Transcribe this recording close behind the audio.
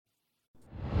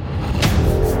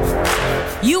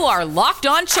You are Locked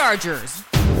On Chargers,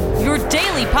 your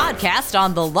daily podcast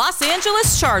on the Los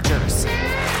Angeles Chargers,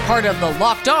 part of the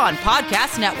Locked On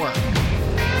Podcast Network,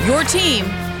 your team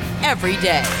every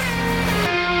day.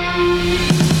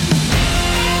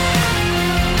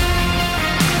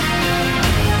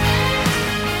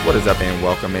 What is up, and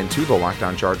welcome into the Locked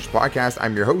On Chargers podcast.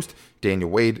 I'm your host,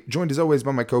 Daniel Wade, joined as always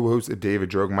by my co-host,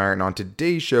 David Drogemeyer. And on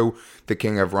today's show, the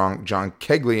king of wrong, John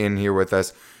Kegley, in here with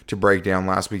us to break down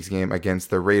last week's game against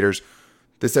the Raiders.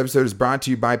 This episode is brought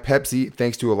to you by Pepsi.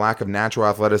 Thanks to a lack of natural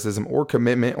athleticism or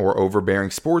commitment or overbearing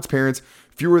sports parents,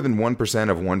 fewer than 1%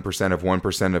 of 1% of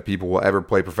 1% of people will ever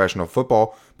play professional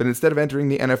football. But instead of entering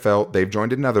the NFL, they've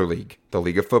joined another league, the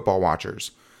League of Football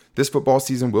Watchers. This football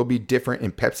season will be different,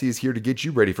 and Pepsi is here to get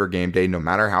you ready for game day no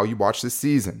matter how you watch this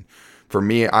season. For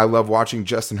me, I love watching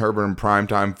Justin Herbert in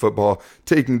primetime football,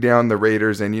 taking down the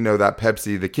Raiders, and you know that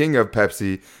Pepsi, the king of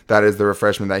Pepsi, that is the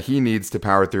refreshment that he needs to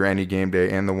power through any game day,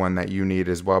 and the one that you need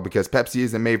as well, because Pepsi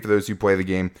isn't made for those who play the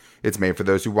game, it's made for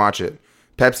those who watch it.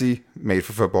 Pepsi, made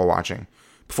for football watching.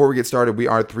 Before we get started, we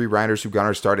are three writers who got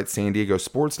our start at San Diego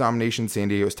Sports Domination, San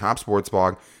Diego's top sports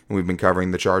blog, and we've been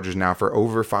covering the Chargers now for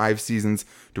over 5 seasons,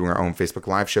 doing our own Facebook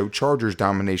Live show, Chargers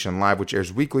Domination Live, which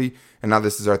airs weekly, and now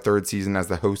this is our 3rd season as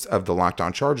the host of the Locked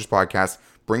On Chargers podcast,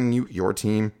 bringing you your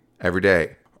team every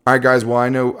day. All right, guys, well, I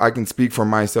know I can speak for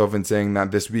myself in saying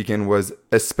that this weekend was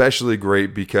especially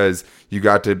great because you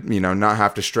got to, not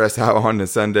have to stress out on the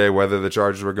Sunday whether the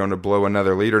Chargers were going to blow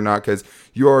another lead or not, because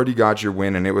you already got your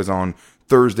win, and it was on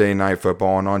Thursday Night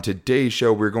Football. And on today's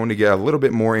show, we're going to get a little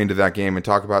bit more into that game and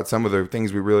talk about some of the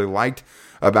things we really liked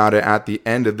about it at the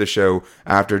end of the show,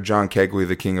 after John Kegley,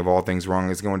 the king of all things wrong,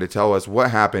 is going to tell us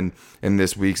what happened in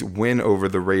this week's win over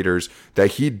the Raiders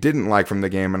that he didn't like from the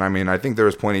game. And I think there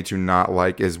was plenty to not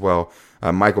like as well.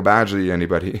 Michael Badgley,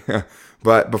 anybody.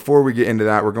 But before we get into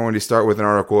that, we're going to start with an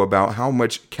article about how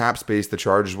much cap space the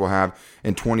Chargers will have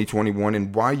in 2021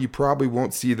 and why you probably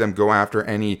won't see them go after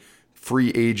any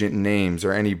free agent names,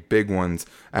 or any big ones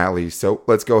at least. So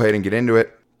let's go ahead and get into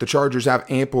it. The Chargers have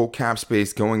ample cap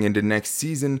space going into next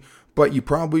season, but you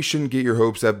probably shouldn't get your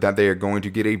hopes up that they are going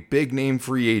to get a big name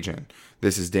free agent.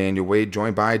 This is Daniel Wade,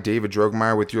 joined by David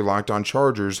Drogemeyer with your Locked On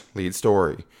Chargers lead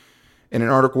story. In an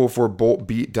article for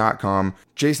BoltBeat.com,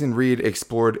 Jason Reed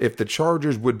explored if the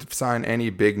Chargers would sign any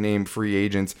big-name free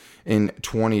agents in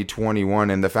 2021,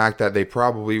 and the fact that they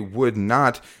probably would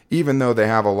not, even though they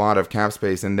have a lot of cap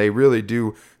space, and they really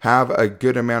do have a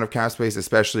good amount of cap space,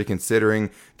 especially considering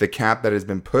the cap that has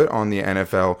been put on the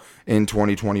NFL in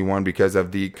 2021 because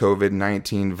of the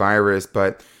COVID-19 virus.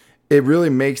 But it really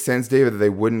makes sense, David, that they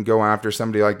wouldn't go after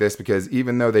somebody like this, because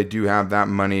even though they do have that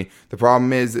money, the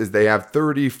problem is they have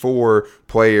 34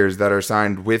 players that are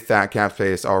signed with that cap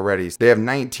space already. So they have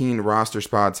 19 roster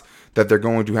spots that they're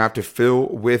going to have to fill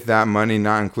with that money,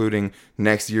 not including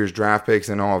next year's draft picks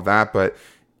and all of that. But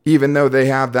even though they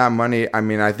have that money,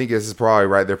 I think this is probably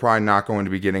right. They're probably not going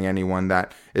to be getting anyone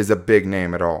that is a big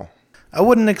name at all. I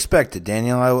wouldn't expect it,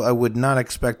 Daniel. I would not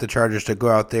expect the Chargers to go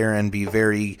out there and be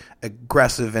very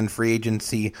aggressive in free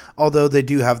agency, although they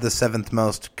do have the 7th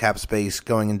most cap space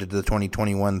going into the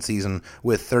 2021 season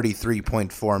with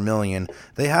 $33.4 million.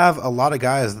 They have a lot of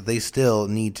guys that they still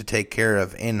need to take care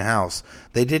of in-house.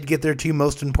 They did get their 2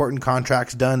 most important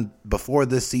contracts done before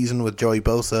this season with Joey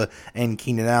Bosa and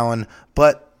Keenan Allen,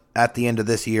 but at the end of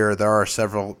this year, there are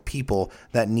several people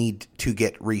that need to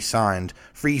get re-signed.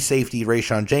 Free safety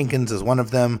Rayshon Jenkins is one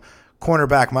of them.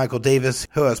 Cornerback Michael Davis,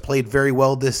 who has played very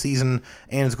well this season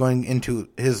and is going into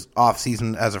his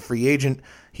offseason as a free agent.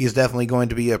 He is definitely going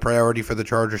to be a priority for the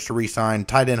Chargers to re-sign.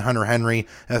 Tight end Hunter Henry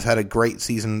has had a great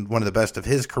season, one of the best of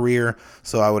his career,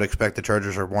 so I would expect the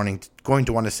Chargers are going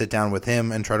to want to sit down with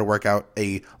him and try to work out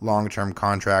a long-term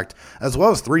contract, as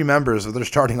well as 3 members of their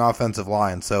starting offensive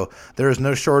line. So there is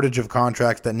no shortage of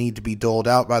contracts that need to be doled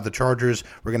out by the Chargers.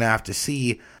 We're going to have to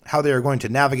see how they are going to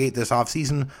navigate this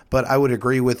offseason, but I would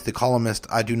agree with the columnist.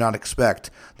 I do not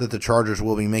expect that the Chargers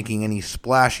will be making any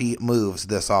splashy moves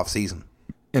this offseason.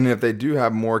 And if they do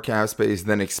have more cap space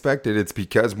than expected, it's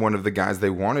because one of the guys they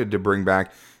wanted to bring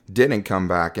back didn't come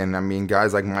back. And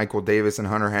guys like Michael Davis and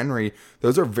Hunter Henry,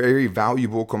 those are very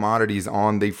valuable commodities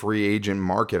on the free agent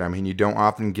market. You don't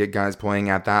often get guys playing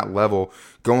at that level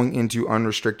going into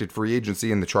unrestricted free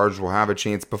agency, and the Chargers will have a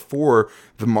chance before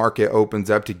the market opens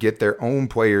up to get their own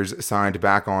players signed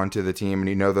back onto the team.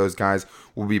 And those guys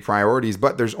will be priorities,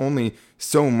 but there's only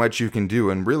so much you can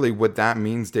do. And really what that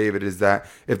means, David, is that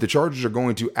if the Chargers are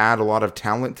going to add a lot of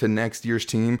talent to next year's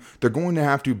team, they're going to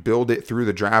have to build it through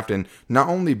the draft. And not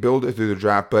only build it through the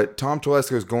draft, but Tom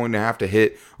Telesco is going to have to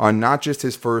hit on not just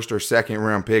his 1st or 2nd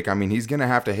round pick. He's going to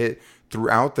have to hit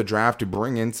throughout the draft to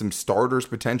bring in some starters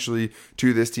potentially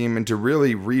to this team and to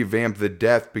really revamp the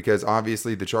depth, because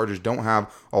obviously the Chargers don't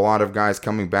have a lot of guys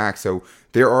coming back. So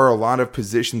there are a lot of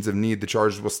positions of need the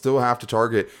Chargers will still have to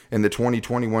target in the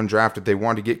 2021 draft if they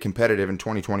want to get competitive in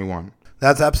 2021.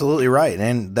 That's absolutely right,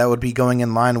 and that would be going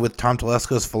in line with Tom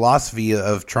Telesco's philosophy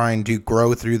of trying to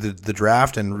grow through the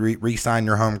draft and re-sign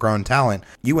your homegrown talent.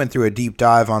 You went through a deep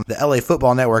dive on the LA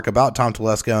Football Network about Tom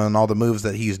Telesco and all the moves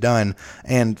that he's done,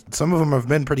 and some of them have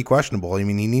been pretty questionable. I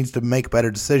mean, he needs to make better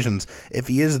decisions. If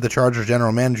he is the Chargers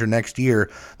general manager next year,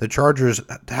 the Chargers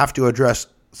have to address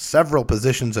several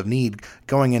positions of need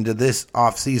going into this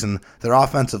offseason. Their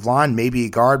offensive line, maybe a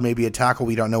guard, maybe a tackle.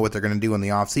 We don't know what they're going to do in the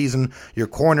offseason. Your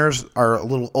corners are a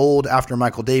little old after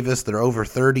Michael Davis. They're over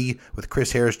 30 with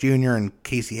Chris Harris Jr. and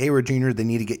Casey Hayward Jr. They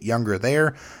need to get younger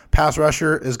there. Pass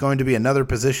rusher is going to be another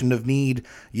position of need.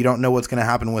 You don't know what's going to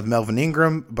happen with Melvin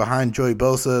Ingram. Behind Joey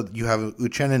Bosa, you have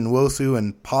Uchenna Nwosu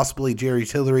and possibly Jerry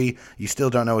Tillery. You still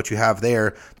don't know what you have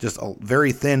there. Just a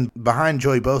very thin behind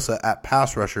Joey Bosa at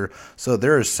pass rusher. So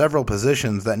there are several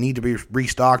positions that need to be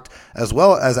restocked, as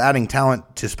well as adding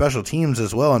talent to special teams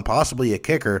as well, and possibly a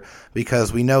kicker,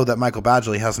 because we know that Michael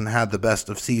Badgley hasn't had the best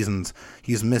of seasons.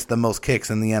 He's missed the most kicks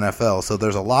in the NFL. So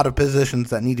there's a lot of positions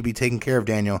that need to be taken care of,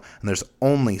 Daniel, and there's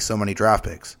only so many draft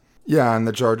picks. Yeah, and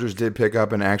the Chargers did pick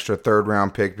up an extra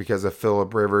third-round pick because of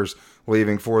Phillip Rivers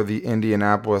leaving for the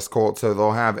Indianapolis Colts. So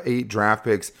they'll have 8 draft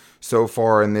picks so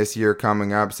far in this year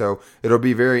coming up. So it'll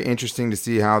be very interesting to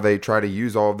see how they try to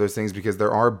use all of those things, because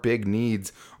there are big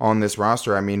needs on this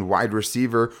roster. I mean, wide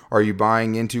receiver, are you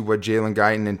buying into what Jalen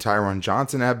Guyton and Tyron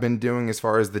Johnson have been doing as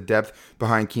far as the depth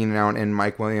behind Keenan Allen and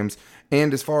Mike Williams?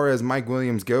 And as far as Mike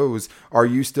Williams goes, are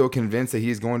you still convinced that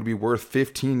he's going to be worth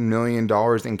 $15 million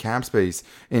in cap space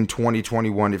in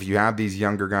 2021 if you have these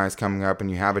younger guys coming up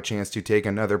and you have a chance to take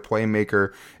another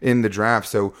playmaker in the draft?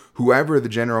 So whoever the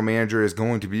general manager is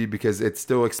going to be, because it's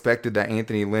still expected that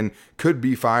Anthony Lynn could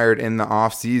be fired in the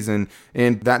offseason,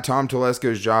 and that Tom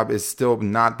Telesco's job is still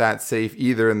not that safe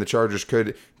either, and the Chargers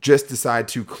could just decide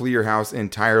to clear house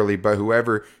entirely. But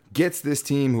whoever gets this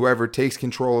team, whoever takes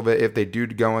control of it, if they do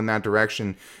go in that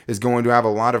direction, is going to have a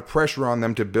lot of pressure on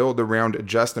them to build around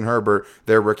Justin Herbert,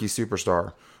 their rookie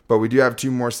superstar. But we do have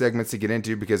 2 more segments to get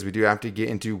into, because we do have to get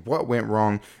into what went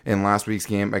wrong in last week's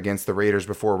game against the Raiders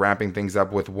before wrapping things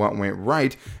up with what went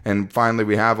right. And finally,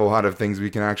 we have a lot of things we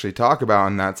can actually talk about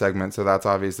in that segment, so that's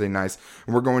obviously nice.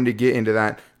 And we're going to get into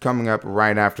that coming up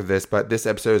right after this. But this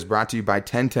episode is brought to you by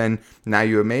 1010. Now,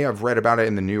 you may have read about it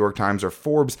in the New York Times or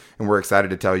Forbes, and we're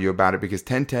excited to tell you about it, because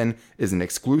 1010 is an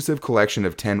exclusive collection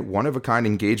of 10 one-of-a-kind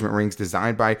engagement rings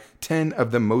designed by 10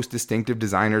 of the most distinctive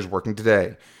designers working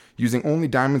today. Using only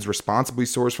diamonds responsibly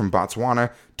sourced from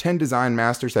Botswana, 10 design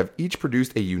masters have each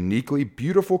produced a uniquely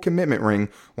beautiful commitment ring,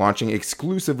 launching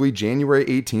exclusively January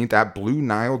 18th at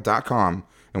BlueNile.com.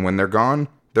 And when they're gone,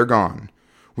 they're gone.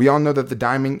 We all know that the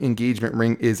diamond engagement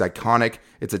ring is iconic.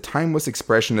 It's a timeless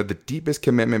expression of the deepest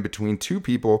commitment between two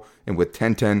people, and with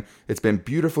 1010, it's been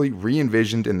beautifully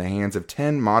re-envisioned in the hands of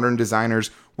 10 modern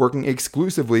designers working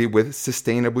exclusively with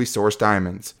sustainably sourced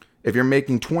diamonds. If you're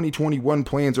making 2021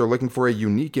 plans or looking for a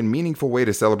unique and meaningful way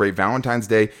to celebrate Valentine's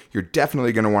Day, you're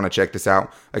definitely going to want to check this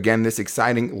out. Again, this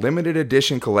exciting limited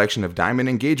edition collection of diamond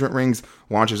engagement rings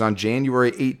launches on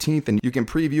January 18th, and you can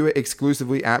preview it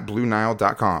exclusively at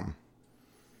BlueNile.com.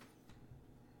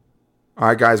 All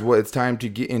right, guys, well, it's time to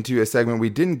get into a segment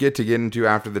we didn't get into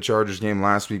after the Chargers game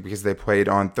last week because they played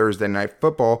on Thursday Night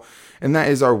Football, and that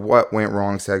is our What Went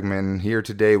Wrong segment. And here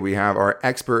today we have our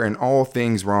expert in all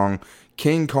things wrong,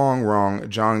 King Kong Wrong,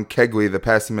 John Kegley, the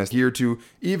pessimist, here to,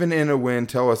 even in a win,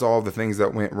 tell us all the things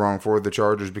that went wrong for the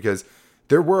Chargers, because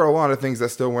there were a lot of things that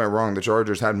still went wrong. The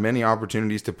Chargers had many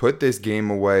opportunities to put this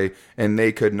game away, and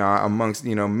they could not, amongst,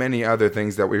 many other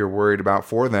things that we were worried about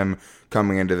for them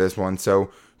coming into this one.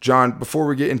 So, John, before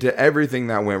we get into everything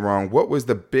that went wrong, what was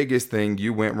the biggest thing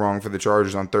you went wrong for the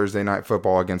Chargers on Thursday Night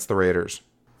Football against the Raiders?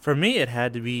 For me, it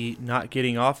had to be not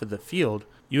getting off of the field.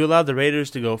 You allowed the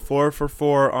Raiders to go 4 for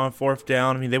 4 on fourth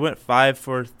down. I mean, they went 5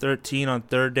 for 13 on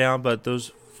third down, but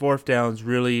those fourth downs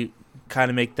really kind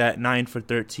of make that 9 for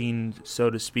 13, so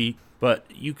to speak. But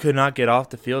you could not get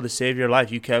off the field to save your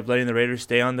life. You kept letting the Raiders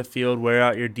stay on the field, wear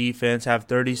out your defense, have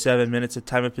 37 minutes of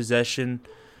time of possession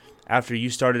after you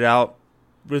started out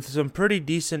with some pretty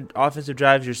decent offensive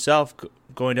drives yourself,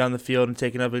 going down the field and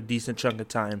taking up a decent chunk of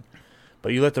time.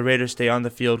 But you let the Raiders stay on the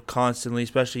field constantly,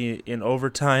 especially in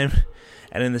overtime.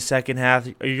 And in the second half,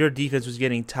 your defense was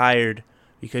getting tired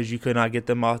because you could not get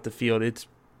them off the field.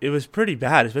 It was pretty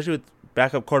bad, especially with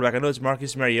backup quarterback. I know it's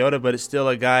Marcus Mariota, but it's still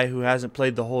a guy who hasn't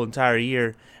played the whole entire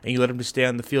year, and you let him just stay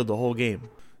on the field the whole game.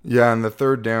 Yeah, and the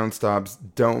third down stops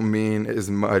don't mean as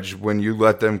much when you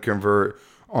let them convert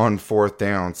on fourth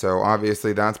down. So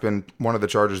obviously that's been one of the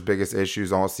Chargers' biggest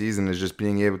issues all season, is just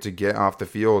being able to get off the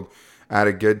field at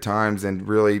a good times and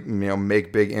really,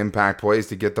 make big impact plays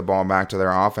to get the ball back to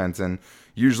their offense. And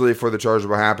usually for the Chargers,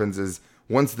 what happens is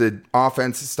once the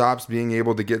offense stops being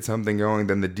able to get something going,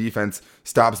 then the defense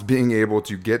stops being able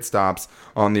to get stops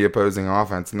on the opposing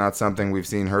offense. And that's something we've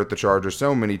seen hurt the Chargers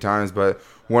so many times. But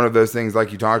one of those things,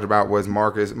 like you talked about, was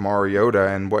Marcus Mariota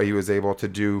and what he was able to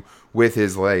do with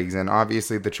his legs. And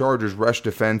obviously the Chargers' rush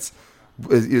defense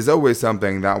is always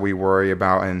something that we worry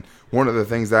about. And one of the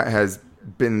things that has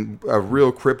been a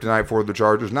real kryptonite for the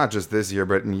Chargers, not just this year,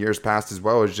 but in years past as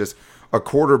well, is just a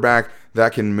quarterback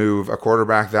that can move, a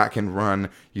quarterback that can run.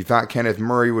 You thought Kenneth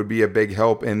Murray would be a big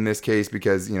help in this case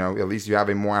because, at least you have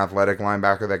a more athletic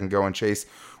linebacker that can go and chase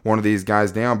one of these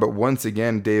guys down. But once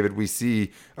again, David, we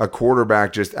see a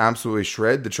quarterback just absolutely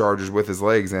shred the Chargers with his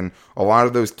legs. And a lot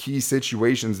of those key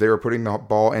situations, they were putting the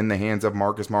ball in the hands of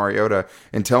Marcus Mariota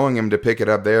and telling him to pick it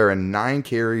up there. And 9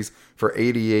 carries for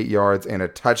 88 yards and a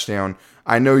touchdown.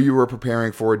 I know you were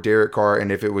preparing for Derek Carr,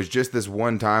 and if it was just this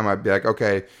one time, I'd be like,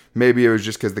 okay, maybe it was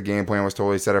just because the game plan was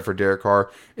totally set up for Derek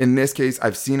Carr. In this case,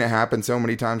 I've seen it happen so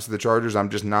many times to the Chargers, I'm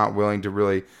just not willing to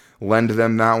really lend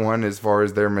them that one as far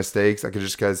as their mistakes.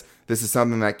 Just because this is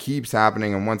something that keeps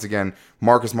happening, and once again,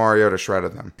 Marcus Mariota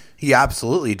shredded them. He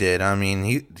absolutely did. I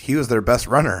mean, he was their best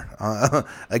runner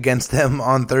against them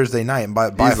on Thursday night by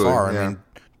Easily, far. yeah. I mean,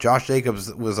 Josh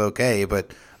Jacobs was okay,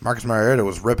 but Marcus Mariota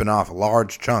was ripping off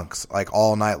large chunks like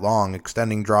all night long,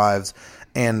 extending drives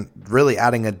and really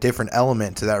adding a different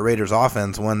element to that Raiders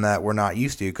offense, one that we're not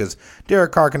used to, because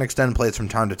Derek Carr can extend plays from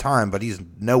time to time, but he's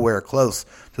nowhere close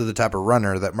to the type of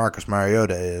runner that Marcus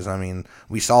Mariota is. I mean,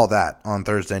 we saw that on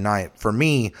Thursday night. For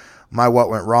me, what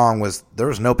went wrong was there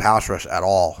was no pass rush at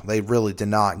all. They really did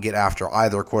not get after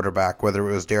either quarterback, whether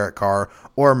it was Derek Carr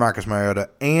or Marcus Mariota,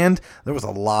 and there was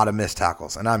a lot of missed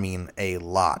tackles, and I mean a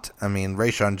lot. I mean,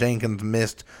 Rayshon Jenkins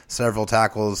missed several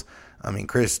tackles. I mean,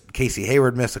 Casey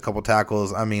Hayward missed a couple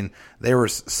tackles. I mean, there were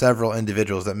several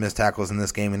individuals that missed tackles in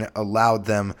this game, and it allowed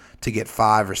them to get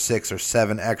 5 or 6 or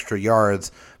 7 extra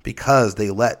yards because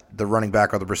they let the running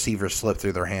back or the receiver slip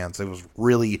through their hands. It was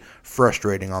really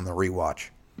frustrating on the rewatch.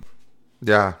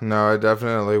 Yeah, no, it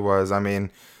definitely was. I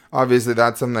mean, obviously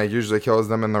that's something that usually kills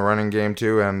them in the running game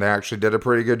too, and they actually did a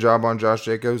pretty good job on Josh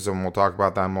Jacobs, and we'll talk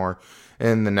about that more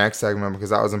in the next segment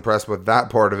because I was impressed with that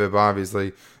part of it, but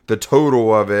obviously the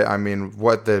total of it, I mean,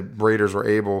 what the Raiders were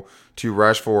able to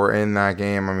rush for in that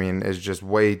game, I mean, is just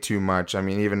way too much. I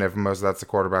mean, even if most of that's the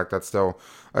quarterback, that's still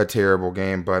a terrible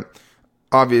game, but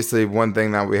obviously, one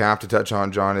thing that we have to touch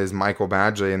on, John, is Michael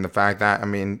Badgley and the fact that, I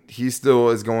mean, he still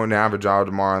is going to have a job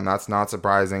tomorrow, and that's not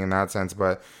surprising in that sense,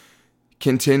 but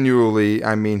continually,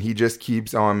 I mean, he just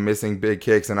keeps on missing big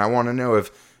kicks, and I want to know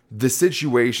if the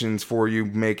situations for you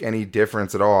make any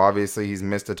difference at all. Obviously, he's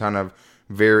missed a ton of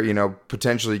very,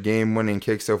 potentially game-winning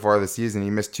kicks so far this season. He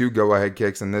missed 2 go-ahead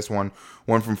kicks in this one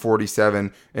from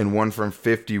 47 and one from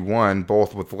 51,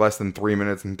 both with less than 3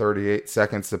 minutes and 38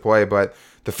 seconds to play. But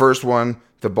the first one,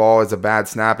 the ball is a bad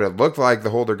snap. It looked like the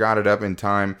holder got it up in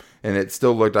time, and it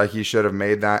still looked like he should have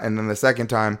made that. And then the second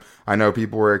time, I know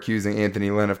people were accusing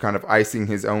Anthony Lynn of kind of icing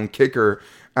his own kicker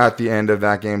at the end of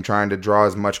that game, trying to draw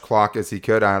as much clock as he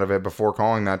could out of it before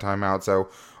calling that timeout. So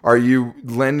are you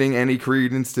lending any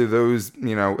credence to those,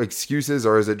 excuses,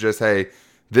 or is it just, hey,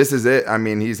 this is it? I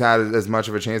mean, he's had as much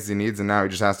of a chance as he needs, and now he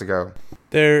just has to go.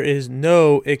 There is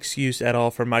no excuse at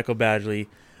all for Michael Badgley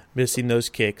missing those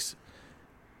kicks.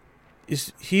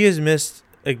 He has missed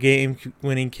a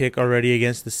game-winning kick already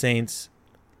against the Saints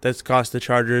that's cost the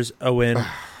Chargers a win,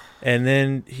 and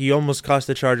then he almost cost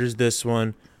the Chargers this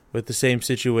one with the same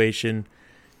situation.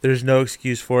 There's no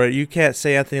excuse for it. You can't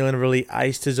say Anthony Lynn really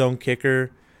iced his own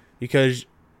kicker because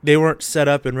they weren't set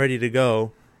up and ready to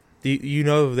go.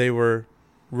 They were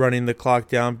running the clock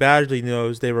down. Badgley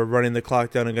knows they were running the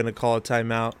clock down and going to call a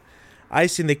timeout.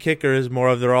 Icing the kicker is more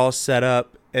of they're all set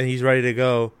up and he's ready to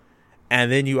go,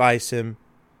 and then you ice him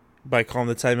by calling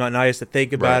the timeout. Now he has to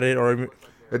think about it. Or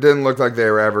it didn't look like they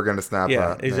were ever going to snap that.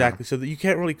 Yeah, exactly. So you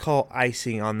can't really call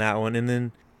icing on that one. And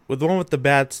then with the one with the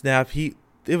bad snap,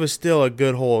 it was still a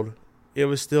good hold. It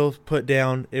was still put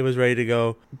down. It was ready to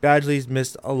go. Badgley's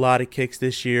missed a lot of kicks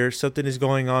this year. Something is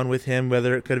going on with him,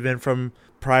 whether it could have been from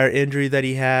prior injury that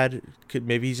he had.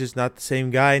 Maybe he's just not the same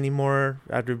guy anymore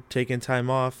after taking time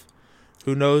off.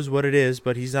 Who knows what it is,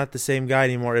 but he's not the same guy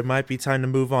anymore. It might be time to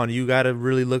move on. You got to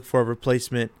really look for a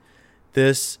replacement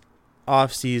this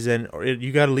offseason, or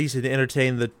you got at least to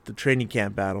entertain the training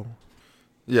camp battle.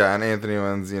 Yeah, and Anthony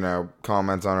Lynn's,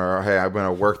 comments on her, hey, I'm going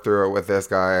to work through it with this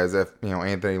guy, as if,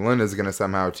 Anthony Lynn is going to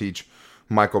somehow teach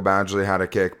Michael Badgley how to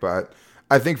kick. But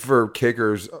I think for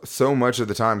kickers, so much of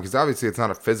the time, because obviously it's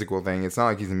not a physical thing. It's not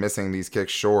like he's missing these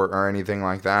kicks short or anything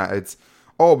like that. It's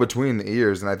all between the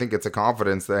ears, and I think it's a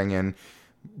confidence thing. And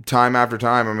time after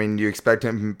time, I mean, you expect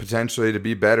him potentially to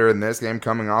be better in this game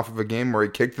coming off of a game where he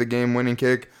kicked the game-winning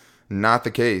kick. Not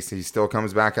the case. He still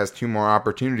comes back, has 2 more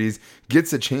opportunities,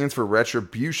 gets a chance for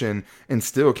retribution, and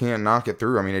still can't knock it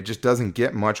through. I mean, it just doesn't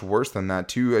get much worse than that.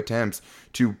 2 attempts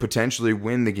to potentially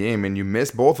win the game, and you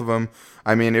miss both of them.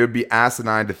 I mean, it would be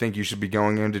asinine to think you should be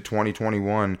going into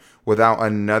 2021 without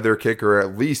another kicker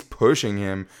at least pushing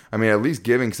him. I mean, at least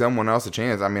giving someone else a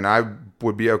chance. I mean, I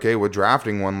would be okay with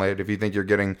drafting one late if you think you're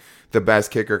getting the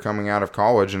best kicker coming out of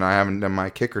college, and I haven't done my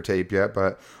kicker tape yet,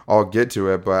 but I'll get to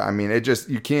it. But I mean,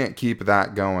 you can't keep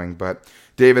that going. But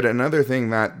David, another thing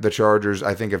that the Chargers,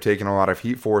 I think, have taken a lot of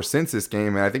heat for since this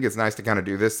game, and I think it's nice to kind of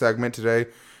do this segment today,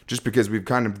 just because we've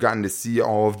kind of gotten to see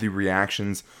all of the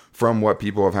reactions from what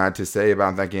people have had to say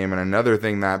about that game. And another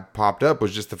thing that popped up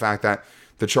was just the fact that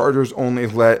the Chargers only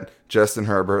let Justin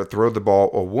Herbert throw the ball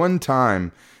one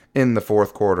time in the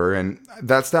fourth quarter, and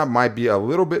that stat might be a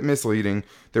little bit misleading.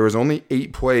 There was only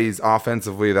 8 plays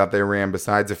offensively that they ran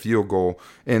besides a field goal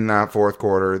in that fourth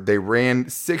quarter. They ran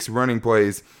 6 running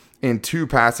plays and 2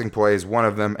 passing plays. One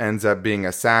of them ends up being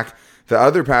a sack. The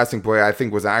other passing play, I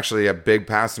think, was actually a big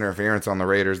pass interference on the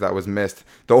Raiders that was missed.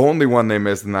 The only one they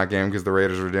missed in that game, because the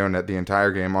Raiders were doing it the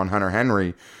entire game, on Hunter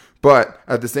Henry. But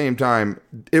at the same time,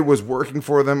 it was working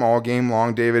for them all game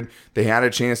long, David. They had a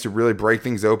chance to really break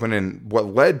things open, and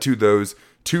what led to those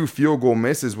 2 field goal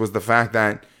misses was the fact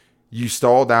that you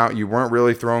stalled out. You weren't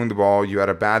really throwing the ball. You had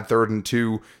a bad 3rd and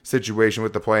 2 situation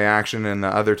with the play action, and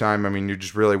the other time, I mean, you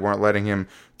just really weren't letting him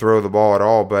throw the ball at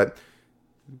all. But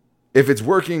if it's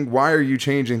working, why are you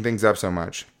changing things up so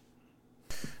much?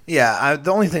 Yeah,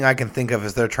 the only thing I can think of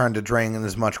is they're trying to drain in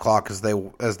as much clock as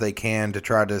they can to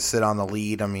try to sit on the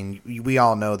lead. I mean, we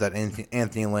all know that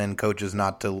Anthony Lynn coaches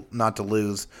not to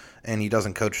lose, and he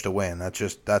doesn't coach to win.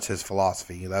 That's his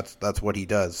philosophy. That's what he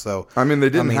does. So I mean, they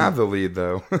didn't have the lead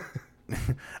though.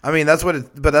 I mean, that's what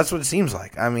it seems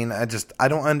like. I mean, I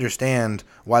don't understand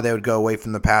why they would go away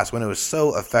from the pass when it was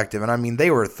so effective. And I mean,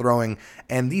 they were throwing,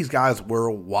 and these guys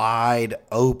were wide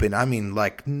open. I mean,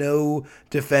 like, no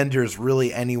defenders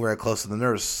really anywhere close to them.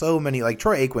 There were so many, like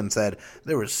Troy Aikman said,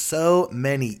 there were so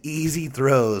many easy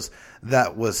throws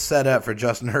that was set up for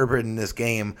Justin Herbert in this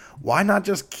game. Why not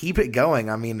just keep it going?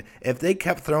 I mean, if they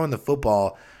kept throwing the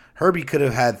football, Herbie could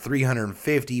have had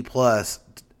 350 plus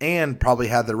and probably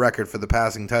had the record for the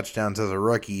passing touchdowns as a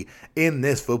rookie in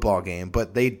this football game.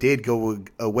 But they did go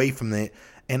away from it,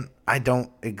 and I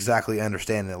don't exactly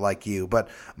understand it like you. But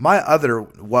my other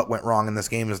what went wrong in this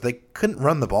game is they couldn't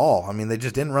run the ball. I mean, they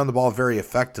just didn't run the ball very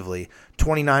effectively.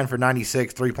 29 for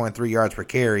 96, 3.3 yards per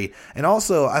carry. And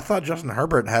also, I thought Justin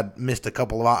Herbert had missed a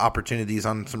couple of opportunities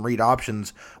on some read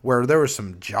options where there were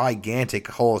some gigantic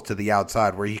holes to the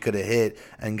outside where he could have hit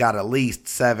and got at least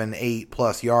 7, 8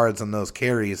 plus yards on those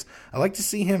carries. I'd like to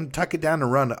see him tuck it down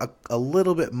and run a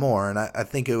little bit more, and I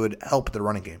think it would help the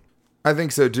running game. I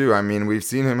think so too. I mean, we've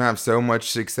seen him have so much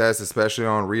success, especially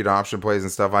on read option plays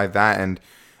and stuff like that. And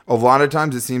a lot of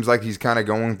times it seems like he's kind of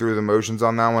going through the motions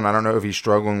on that one. I don't know if he's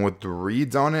struggling with the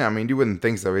reads on it. I mean, you wouldn't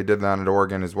think so. He did that at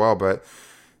Oregon as well. But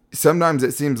sometimes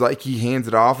it seems like he hands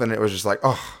it off and it was just like,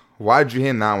 oh, why'd you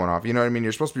hand that one off? You know what I mean?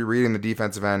 You're supposed to be reading the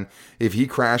defensive end. If he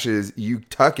crashes, you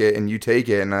tuck it and you take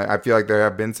it. And I feel like there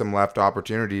have been some left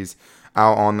opportunities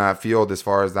out on that field as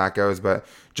far as that goes. But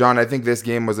John, I think this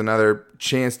game was another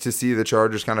chance to see the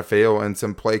Chargers kind of fail in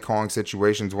some play calling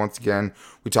situations. Once again,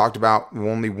 we talked about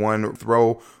only one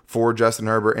throw for Justin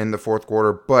Herbert in the fourth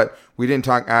quarter, but we didn't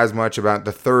talk as much about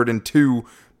the 3rd and 2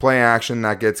 play action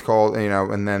that gets called,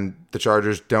 and then the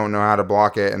Chargers don't know how to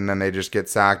block it, and then they just get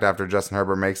sacked after Justin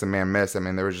Herbert makes a man miss. I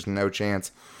mean, there was just no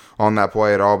chance on that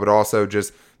play at all, but also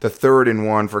just the 3rd and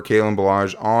 1 for Kalen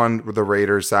Ballage on the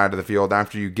Raiders side of the field.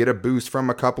 After you get a boost from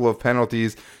a couple of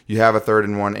penalties, you have a 3rd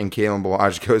and 1, and Kalen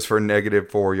Ballage goes for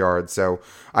 -4 yards. So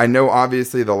I know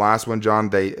obviously the last one, John,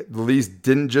 they at least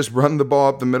didn't just run the ball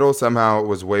up the middle. Somehow it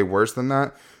was way worse than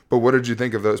that. But what did you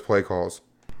think of those play calls?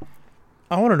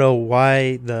 I want to know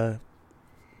why the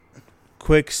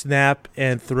quick snap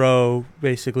and throw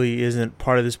basically isn't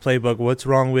part of this playbook. What's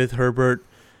wrong with Herbert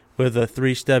with a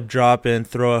 3-step drop and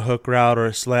throw a hook route or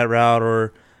a slant route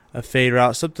or a fade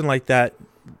route, something like that?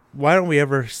 Why don't we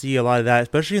ever see a lot of that,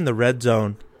 especially in the red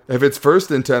zone? If it's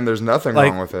 1st and 10, there's nothing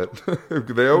wrong with it.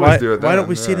 They always do it then. Why don't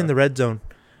we see it in the red zone?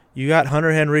 You got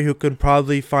Hunter Henry, who could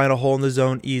probably find a hole in the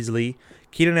zone easily.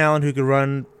 Keenan Allen, who could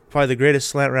run probably the greatest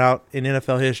slant route in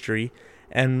NFL history.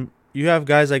 And you have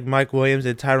guys like Mike Williams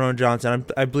and Tyrone Johnson.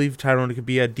 I believe Tyrone could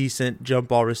be a decent jump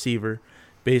ball receiver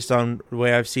based on the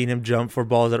way I've seen him jump for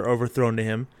balls that are overthrown to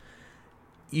him.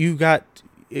 You got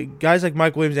guys like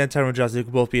Mike Williams and Tyrone Johnson who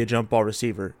could both be a jump ball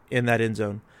receiver in that end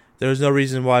zone. There's no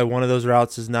reason why one of those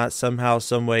routes is not somehow,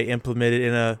 some way implemented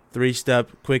in a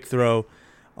 3-step quick throw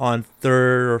on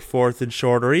 3rd or 4th and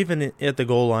short, or even at the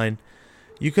goal line.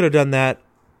 You could have done that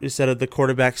instead of the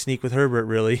quarterback sneak with Herbert,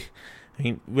 really. I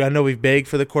mean, I know we've begged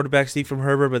for the quarterback sneak from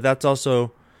Herbert, but that's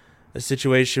also a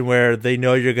situation where they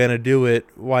know you're going to do it.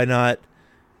 Why not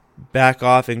back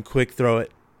off and quick throw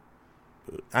it?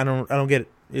 I don't get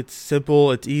it. It's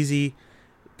simple. It's easy.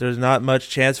 There's not much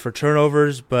chance for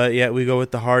turnovers, but yet we go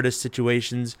with the hardest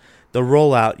situations. The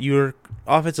rollout. Your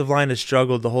offensive line has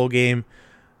struggled the whole game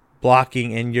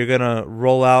blocking, and you're going to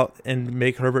roll out and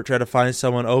make Herbert try to find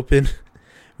someone open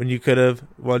when you could have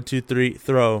 1, 2, 3,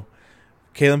 throw.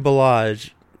 Kalen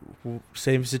Ballage,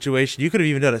 same situation. You could have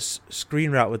even done a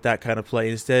screen route with that kind of play.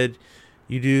 Instead,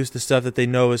 you do the stuff that they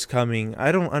know is coming.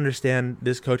 I don't understand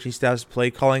this coaching staff's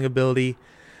play calling ability,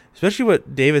 especially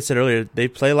what David said earlier. They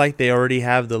play like they already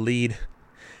have the lead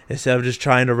instead of just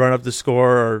trying to run up the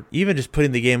score or even just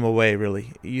putting the game away,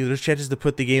 really. There's chances to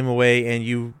put the game away, and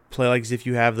you play like as if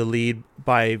you have the lead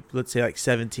by, let's say, like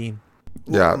 17.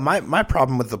 Yeah. My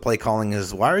problem with the play calling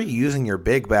is, why are you using your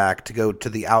big back to go to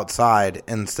the outside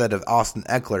instead of Austin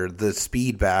Eckler, the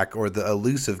speed back or the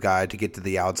elusive guy, to get to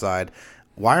the outside?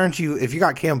 Why aren't you, if you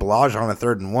got Cam Ballage on a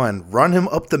 3rd and 1, run him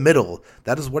up the middle.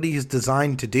 That is what he's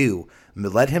designed to do.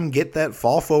 Let him get that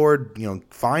fall forward,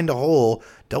 find a hole.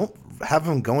 Don't have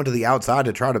him going to the outside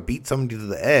to try to beat somebody to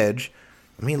the edge.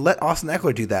 I mean, let Austin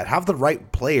Eckler do that. Have the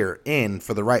right player in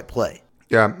for the right play.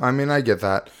 Yeah, I mean, I get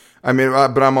that. I mean,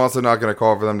 but I'm also not going to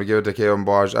call for them to give it to Kalen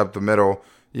Ballage up the middle,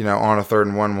 on a 3rd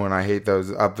and 1 when I hate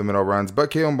those up the middle runs. But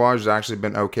Kalen Ballage has actually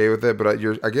been okay with it. But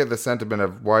I get the sentiment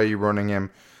of, why are you running him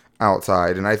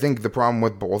outside? And I think the problem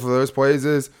with both of those plays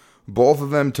is both of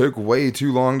them took way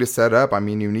too long to set up. I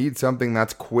mean, you need something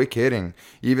that's quick hitting.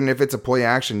 Even if it's a play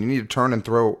action, you need to turn and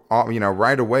throw,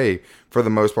 right away for the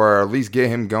most part, or at least get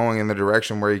him going in the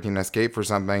direction where he can escape for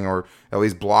something, or at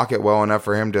least block it well enough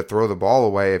for him to throw the ball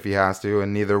away if he has to.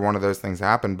 And neither one of those things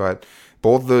happened. But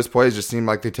both of those plays just seemed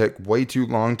like they took way too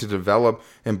long to develop,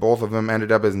 and both of them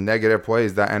ended up as negative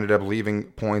plays that ended up leaving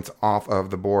points off of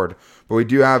the board. But we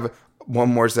do have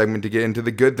one more segment to get into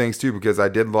the good things too, because I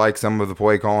did like some of the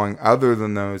play calling other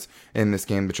than those in this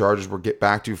game. The Chargers will get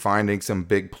back to finding some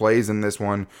big plays in this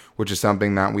one, which is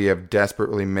something that we have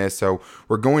desperately missed. So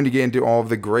we're going to get into all of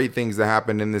the great things that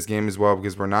happened in this game as well,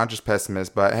 because we're not just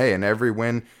pessimists, but hey, in every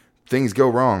win, things go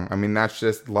wrong. I mean, that's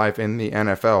just life in the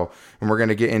NFL. And we're going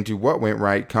to get into what went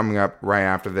right coming up right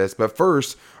after this. But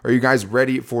first, are you guys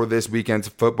ready for this weekend's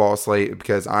football slate?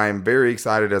 Because I am very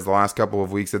excited as the last couple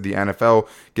of weeks of the NFL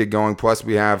get going. Plus,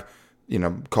 we have,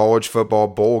 college football,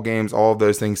 bowl games, all of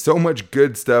those things. So much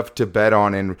good stuff to bet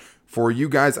on. And for you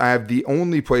guys, I have the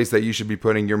only place that you should be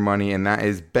putting your money, and that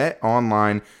is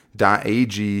BetOnline.ag.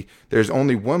 There's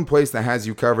only one place that has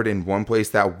you covered, and one place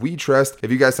that we trust.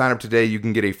 If you guys sign up today, you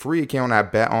can get a free account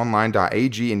at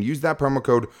betonline.ag and use that promo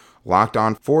code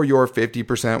LOCKEDON for your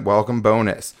 50% welcome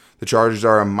bonus. The Chargers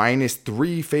are a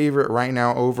 -3 favorite right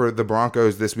now over the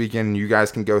Broncos this weekend, and you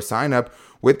guys can go sign up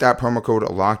with that promo code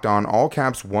LOCKEDON, all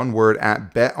caps, one word,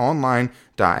 at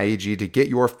betonline.ag to get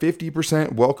your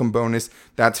 50% welcome bonus.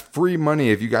 That's free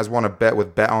money if you guys want to bet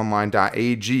with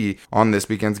betonline.ag on this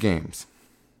weekend's games.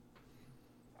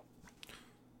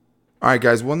 All right,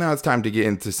 guys. Well, now it's time to get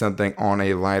into something on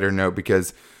a lighter note,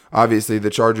 because obviously the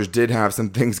Chargers did have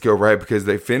some things go right, because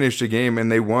they finished a game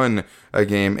and they won a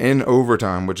game in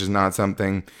overtime, which is not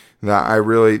something that I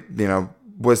really,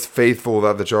 was faithful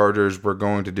that the Chargers were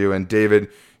going to do. And David,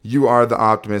 you are the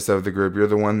optimist of the group. You're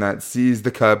the one that sees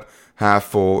the cup half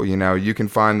full. You can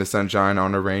find the sunshine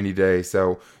on a rainy day.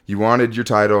 So you wanted your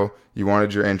title. You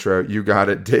wanted your intro. You got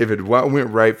it. David, what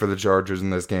went right for the Chargers in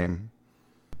this game?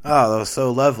 Oh, that was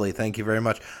so lovely. Thank you very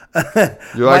much.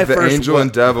 You're like the angel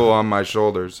and devil on my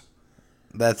shoulders.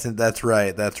 That's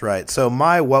right. That's right. So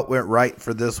my what went right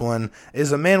for this one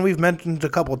is a man we've mentioned a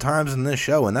couple times in this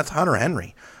show, and that's Hunter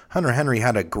Henry. Hunter Henry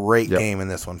had a great game in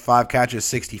this one. 5 catches,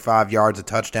 65 yards, a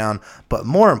touchdown. But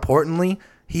more importantly,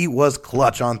 he was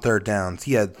clutch on third downs.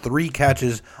 He had 3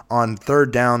 catches on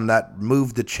third down that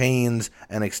moved the chains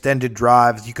and extended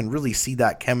drives. You can really see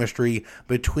that chemistry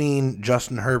between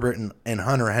Justin Herbert and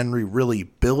Hunter Henry really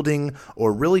building,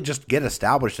 or really just get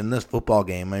established in this football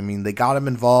game. I mean, they got him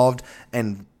involved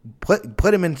and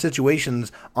put him in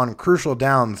situations on crucial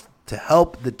downs to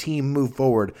help the team move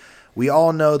forward. we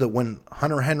all know that when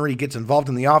Hunter Henry gets involved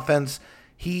in the offense,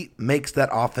 he makes that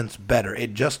offense better.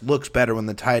 It just looks better when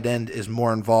the tight end is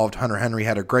more involved. Hunter Henry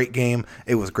had a great game.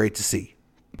 It was great to see.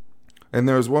 And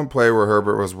there was one play where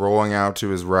Herbert was rolling out to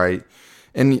his right,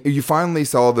 and you finally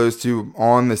saw those two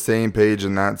on the same page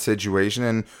in that situation.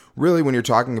 And really, when you're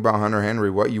talking about Hunter Henry,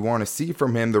 what you want to see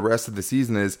from him the rest of the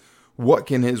season is, what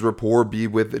can his rapport be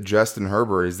with Justin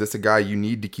Herbert? Is this a guy you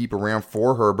need to keep around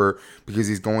for Herbert because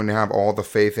he's going to have all the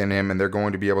faith in him and they're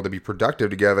going to be able to be productive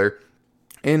together?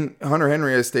 And Hunter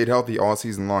Henry has stayed healthy all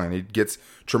season long, and he gets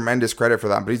tremendous credit for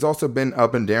that. But he's also been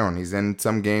up and down. He's in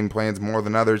some game plans more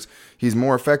than others. He's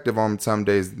more effective on some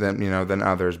days than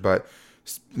others. But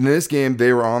in this game,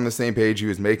 they were on the same page. He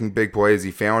was making big plays.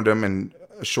 He found him and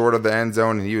short of the end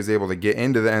zone, and he was able to get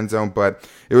into the end zone. But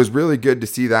it was really good to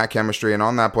see that chemistry. And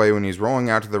on that play, when he's rolling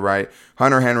out to the right,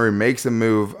 Hunter Henry makes a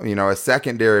move, a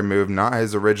secondary move, not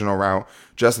his original route.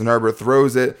 Justin Herbert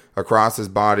throws it across his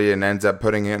body and ends up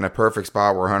putting it in a perfect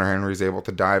spot where Hunter Henry is able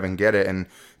to dive and get it. And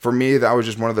for me, that was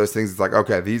just one of those things. It's like,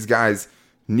 okay, these guys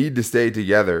need to stay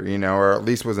together, or at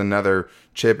least was another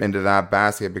chip into that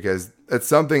basket, because it's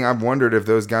something I've wondered if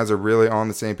those guys are really on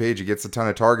the same page. He gets a ton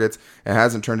of targets and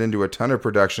hasn't turned into a ton of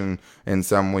production in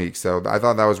some weeks. So I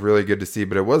thought that was really good to see,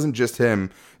 but it wasn't just him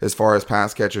as far as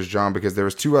pass catchers, John, because there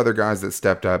was two other guys that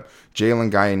stepped up,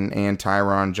 Jalen Guyton and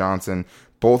Tyron Johnson.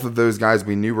 Both of those guys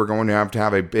we knew were going to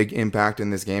have a big impact in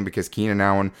this game because Keenan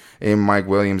Allen and Mike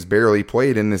Williams barely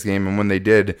played in this game. And when they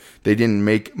did, they didn't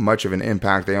make much of an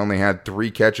impact. They only had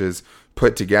 3 catches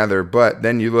put together. But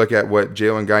then you look at what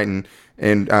Jalen Guyton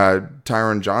and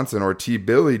Tyron Johnson, or T.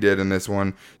 Billy, did in this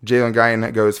one. Jalen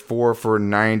Guyton goes 4 for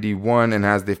 91 and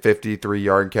has the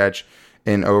 53-yard catch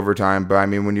in overtime. But,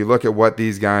 when you look at what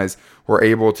these guys were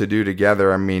able to do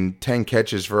together, 10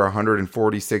 catches for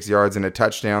 146 yards and a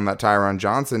touchdown that Tyron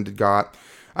Johnson got.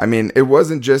 It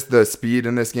wasn't just the speed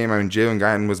in this game. Jalen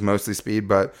Guyton was mostly speed,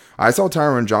 but I saw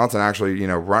Tyron Johnson actually,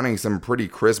 running some pretty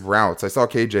crisp routes. I saw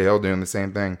KJ Hill doing the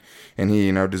same thing, and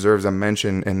he, deserves a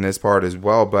mention in this part as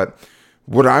well. But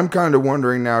what I'm kind of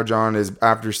wondering now, John, is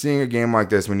after seeing a game like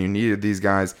this when you needed these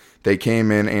guys, they came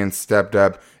in and stepped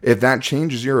up. If that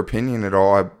changes your opinion at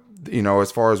all,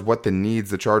 as far as what the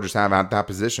needs the Chargers have at that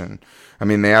position.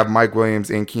 They have Mike Williams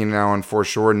and Keenan Allen for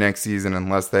sure next season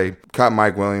unless they cut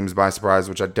Mike Williams by surprise,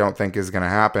 which I don't think is going to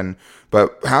happen.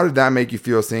 But how did that make you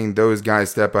feel seeing those guys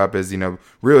step up as,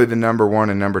 really the number 1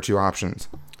 and number 2 options?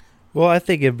 Well, I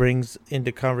think it brings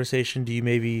into conversation, do you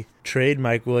maybe trade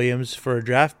Mike Williams for a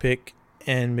draft pick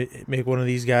and make one of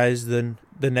these guys the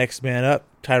next man up?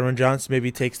 Tyron Johnson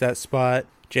maybe takes that spot.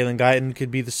 Jalen Guyton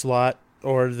could be the slot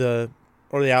or the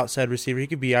outside receiver. He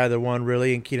could be either one,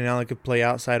 really, and Keenan Allen could play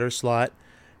outside or slot.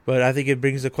 But I think it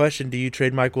brings the question, do you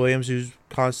trade Mike Williams, who's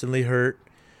constantly hurt,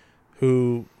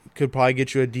 who could probably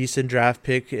get you a decent draft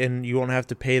pick, and you won't have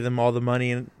to pay them all the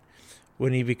money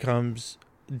when he becomes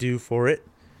due for it?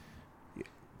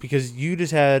 Because you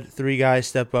just had 3 guys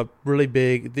step up really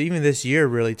big, even this year,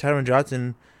 really. Tyron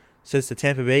Johnson, since the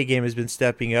Tampa Bay game, has been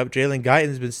stepping up. Jalen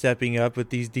Guyton's been stepping up with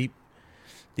these deep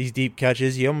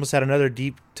catches. He almost had another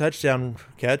deep touchdown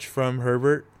catch from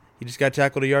Herbert. He just got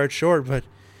tackled a yard short, but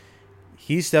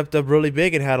he stepped up really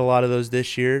big and had a lot of those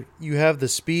this year. You have the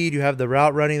speed, you have the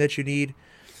route running that you need,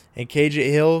 and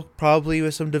KJ Hill, probably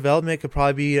with some development, could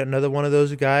probably be another one of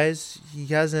those guys. He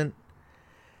hasn't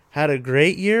had a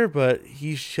great year, but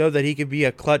he showed that he could be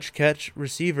a clutch catch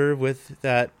receiver with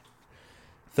that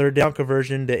third down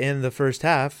conversion to end the first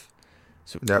half.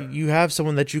 So yep. You have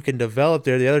someone that you can develop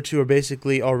there. The other 2 are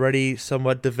basically already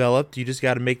somewhat developed. You just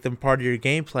got to make them part of your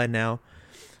game plan now.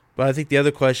 But I think the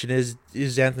other question is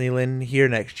Anthony Lynn here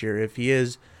next year? If he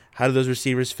is, how do those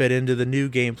receivers fit into the new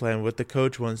game plan, what the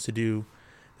coach wants to do?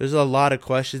 There's a lot of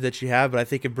questions that you have, but I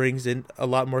think it brings in a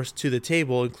lot more to the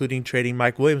table, including trading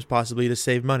Mike Williams possibly to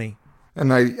save money.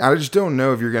 And I just don't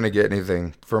know if you're going to get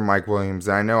anything from Mike Williams.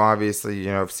 I know, obviously,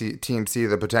 if teams see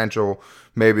the potential,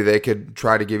 maybe they could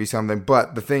try to give you something.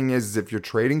 But the thing is if you're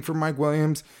trading for Mike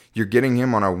Williams, you're getting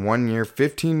him on a 1-year,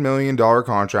 $15 million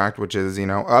contract, which is,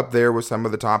 up there with some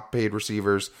of the top paid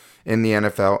receivers in the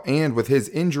NFL. And with his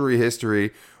injury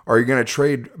history, are you going to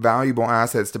trade valuable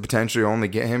assets to potentially only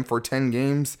get him for 10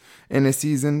 games in a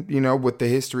season, with the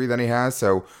history that he has?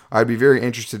 So I'd be very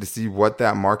interested to see what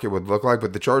that market would look like.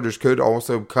 But the Chargers could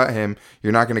also cut him.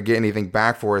 You're not going to get anything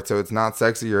back for it, so it's not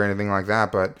sexy or anything like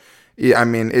that. But,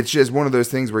 it's just one of those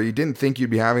things where you didn't think you'd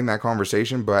be having that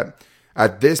conversation. But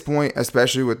at this point,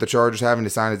 especially with the Chargers having to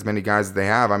sign as many guys as they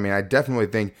have, I definitely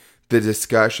think the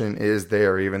discussion is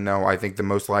there, even though I think the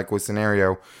most likely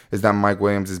scenario is that Mike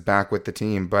Williams is back with the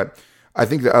team. But I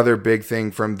think the other big thing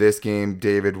from this game,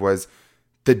 David, was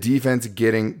the defense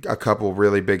getting a couple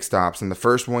really big stops. And the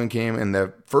first one came in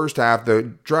the first half, the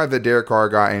drive that Derek Carr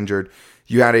got injured.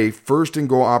 You had a 1st and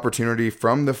goal opportunity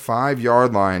from the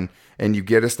 5-yard line, and you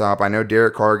get a stop. I know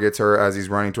Derek Carr gets hurt as he's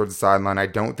running towards the sideline. I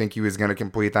don't think he was going to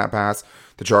complete that pass.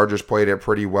 The Chargers played it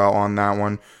pretty well on that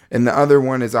one. And the other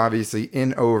one is obviously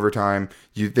in overtime.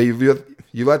 You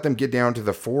let them get down to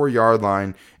the 4-yard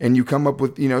line, and you come up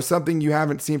with, something you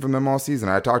haven't seen from them all season.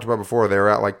 I talked about before, they were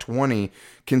at like 20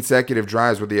 consecutive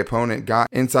drives where the opponent got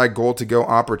inside goal to go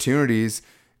opportunities,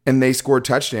 and they scored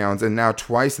touchdowns. And now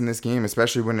twice in this game,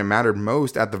 especially when it mattered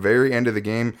most at the very end of the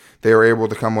game, they were able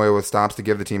to come away with stops to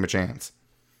give the team a chance.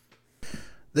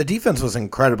 The defense was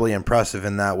incredibly impressive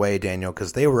in that way, Daniel,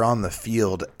 because they were on the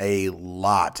field a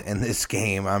lot in this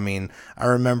game. I mean, I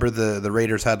remember the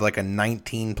Raiders had like a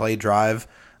 19-play drive.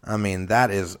 I mean,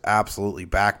 that is absolutely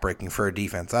backbreaking for a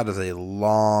defense. That is a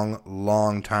long,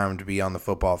 long time to be on the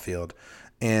football field.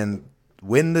 And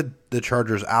when the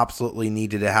Chargers absolutely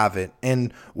needed to have it,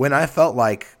 and when I felt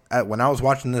like, when I was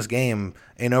watching this game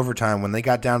in overtime, when they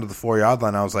got down to the 4-yard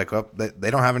line, I was like, oh,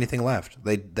 they don't have anything left.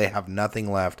 They have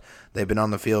nothing left. They've been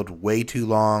on the field way too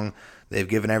long. They've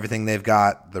given everything they've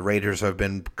got. The Raiders have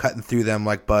been cutting through them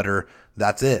like butter.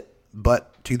 That's it.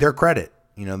 But to their credit,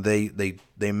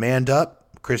 they manned up.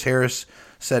 Chris Harris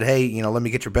said, hey, let me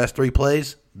get your best 3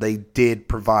 plays. They did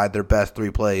provide their best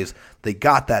 3 plays. They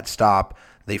got that stop.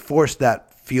 They forced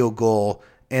that field goal,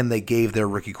 and they gave their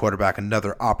rookie quarterback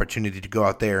another opportunity to go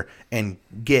out there and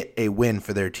get a win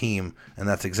for their team, and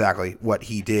that's exactly what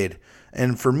he did.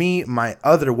 And for me, my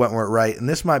other Wentworth right, and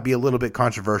this might be a little bit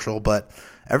controversial, but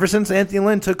ever since Anthony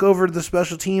Lynn took over the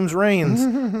special teams reins,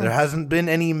 there hasn't been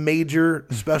any major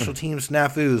special teams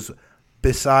snafus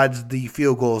besides the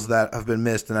field goals that have been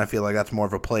missed, and I feel like that's more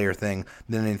of a player thing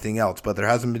than anything else. But there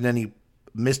hasn't been any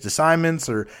missed assignments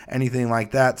or anything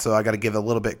like that, so I got to give a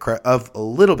little bit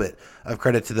of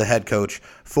credit to the head coach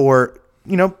for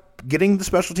getting the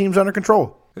special teams under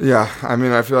control. Yeah, I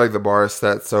mean, I feel like the bar is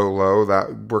set so low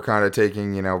that we're kind of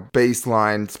taking,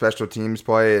 baseline special teams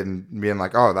play and being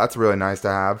like, oh, that's really nice to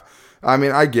have. I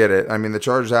mean, I get it. I mean, the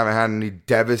Chargers haven't had any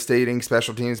devastating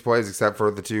special teams plays except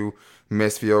for the 2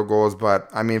 missed field goals. But,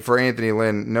 I mean, for Anthony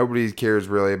Lynn, nobody cares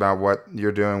really about what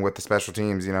you're doing with the special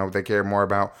teams. They care more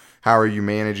about how are you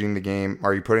managing the game?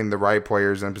 Are you putting the right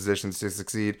players in positions to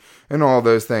succeed? And all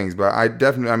those things. But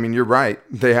you're right.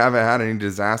 They haven't had any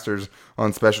disasters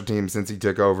on special teams since he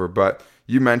took over. But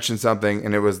you mentioned something,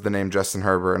 and it was the name Justin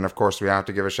Herbert. And, of course, we have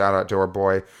to give a shout-out to our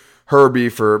boy Herbie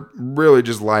for really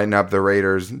just lighting up the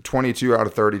Raiders. 22 out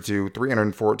of 32,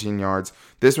 314 yards.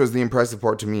 This was the impressive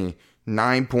part to me.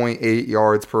 9.8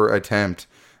 yards per attempt.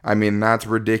 I mean, that's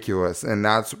ridiculous, and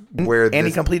that's where. And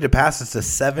he completed passes to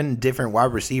 7 different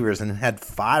wide receivers, and had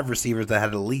 5 receivers that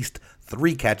had at least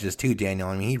 3 catches too. Daniel,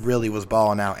 I mean, he really was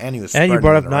balling out, and he was. And you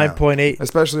brought up 9.8,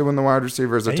 especially when the wide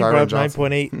receivers are Tyron Johnson.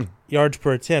 9.8 yards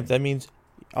per attempt. That means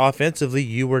offensively,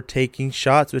 you were taking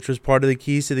shots, which was part of the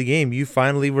keys to the game. You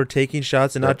finally were taking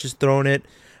shots and not just throwing it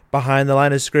behind the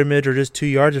line of scrimmage or just 2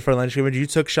 yards in front of the line of scrimmage. You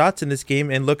took shots in this game,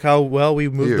 and look how well we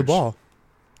moved the ball.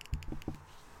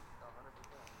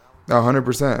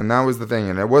 100%, and that was the thing.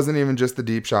 And it wasn't even just the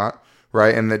deep shot,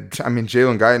 right? And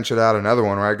Jalen Guyton should have had another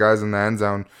one, right? Guys in the end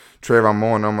zone. Trayvon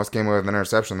Mullen almost came away with an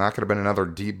interception. That could have been another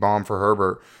deep bomb for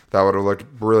Herbert. That would have looked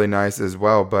really nice as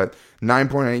well. But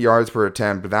 9.8 yards per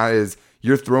attempt, that is,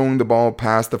 you're throwing the ball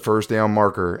past the first down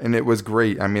marker, and it was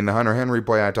great. I mean, the Hunter Henry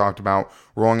play I talked about,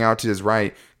 rolling out to his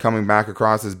right, coming back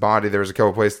across his body. There was a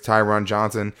couple plays to Tyron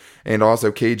Johnson and also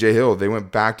KJ Hill. They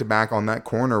went back-to-back on that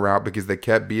corner route because they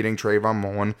kept beating Trayvon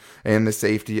Mullen and the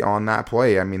safety on that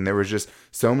play. I mean, there was just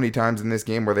so many times in this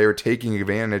game where they were taking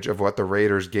advantage of what the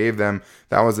Raiders gave them.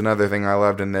 That was another thing I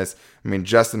loved in this. I mean,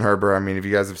 Justin Herbert, if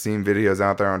you guys have seen videos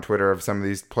out there on Twitter of some of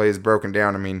these plays broken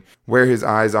down, where his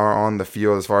eyes are on the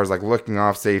field as far as like looking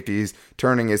off safeties,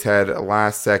 turning his head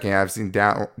last second. I've seen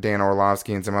Dan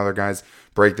Orlovsky and some other guys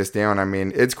break this down.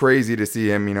 It's crazy to see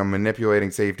him,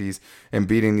 manipulating safeties and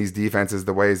beating these defenses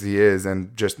the ways he is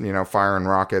and just, firing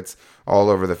rockets all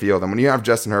over the field. And when you have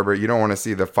Justin Herbert, you don't want to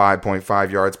see the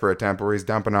 5.5 yards per attempt where he's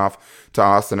dumping off to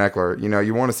Austin Eckler.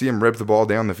 You want to see him rip the ball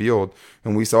down the field.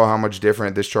 And we saw how much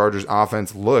different this Chargers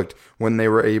offense looked when they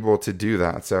were able to do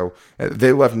that. So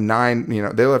they left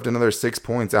they left another 6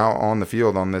 points out on the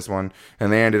field on this one,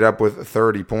 and they ended up with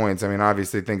 30 points.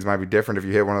 Obviously things might be different if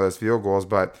you hit one of those field goals,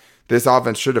 but this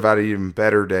offense should have had an even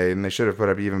better day, and they should have put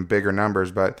up even bigger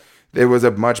numbers, but it was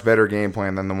a much better game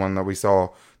plan than the one that we saw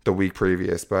the week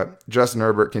previous. But Justin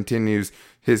Herbert continues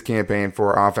his campaign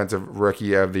for Offensive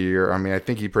Rookie of the Year. I mean, I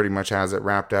think he pretty much has it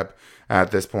wrapped up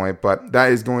at this point. But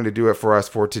that is going to do it for us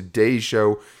for today's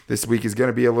show. This week is going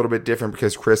to be a little bit different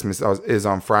because Christmas is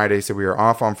on Friday, so we are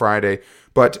off on Friday.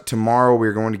 But tomorrow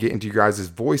we're going to get into you guys'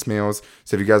 voicemails.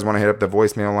 So if you guys want to hit up the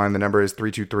voicemail line, the number is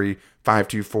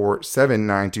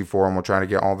 323-524-7924, and we'll try to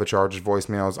get all the Chargers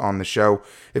voicemails on the show.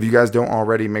 If you guys don't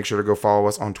already, make sure to go follow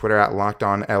us on Twitter at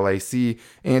LockedOnLAC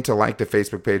and to like the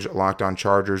Facebook page Locked On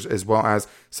Chargers, as well as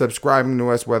subscribing to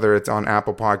us, whether it's on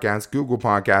Apple Podcasts, Google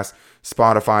Podcasts,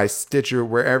 Spotify, Stitcher,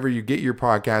 wherever you get your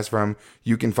podcast from,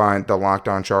 you can find the Locked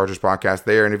On Chargers podcast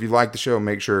there. And if you like the show,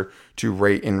 make sure to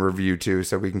rate and review too,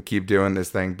 so we can keep doing this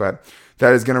thing. But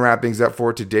that is going to wrap things up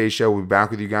for today's show. We'll be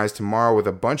back with you guys tomorrow with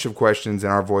a bunch of questions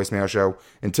in our voicemail show.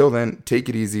 Until then, take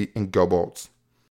it easy and go Bolts.